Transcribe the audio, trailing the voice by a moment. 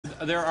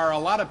there are a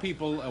lot of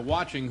people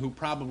watching who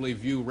probably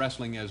view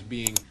wrestling as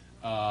being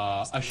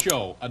a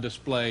show, a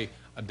display,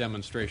 a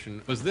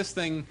demonstration. Was this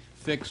thing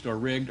fixed or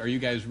rigged? Are you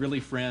guys really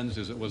friends?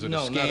 Was it a scam?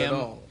 No, not at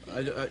all.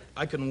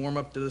 I couldn't warm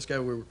up to this guy.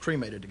 We were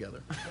cremated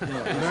together. You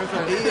know,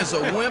 he is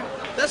a wimp.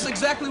 That's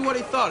exactly what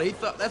he thought.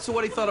 That's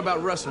what he thought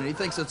about wrestling. He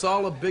thinks it's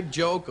all a big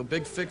joke, a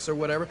big fix or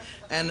whatever.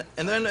 And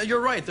then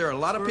you're right. There are a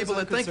lot of people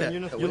that think that.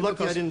 You're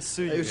lucky I didn't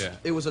sue you.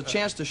 It was a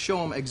chance to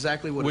show him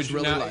exactly what it's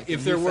really like.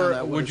 If there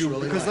were, would you?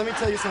 Because let me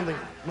tell you something.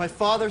 My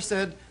father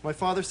said,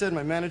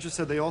 my manager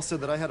said, they all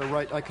said that I had a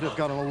right. I could have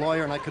gotten a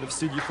lawyer and I could have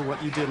sued you for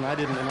what you did, and I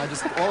didn't. And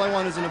all I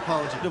want is an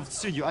apology. I could have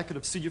sued you. I could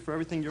have sued you for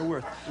everything you're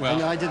worth. Well,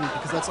 and I didn't,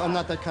 because I'm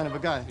not that kind of a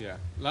guy. Yeah.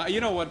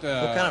 You know what?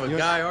 What kind of a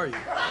guy are you? No,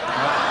 you're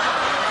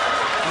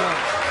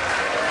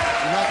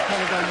not the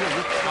kind of guy you're.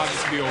 I'll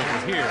just be over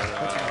here.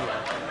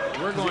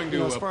 We're going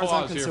to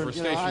pause here for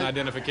station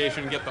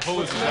identification and get the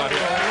hoses out here.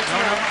 No, you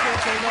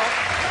can't say no.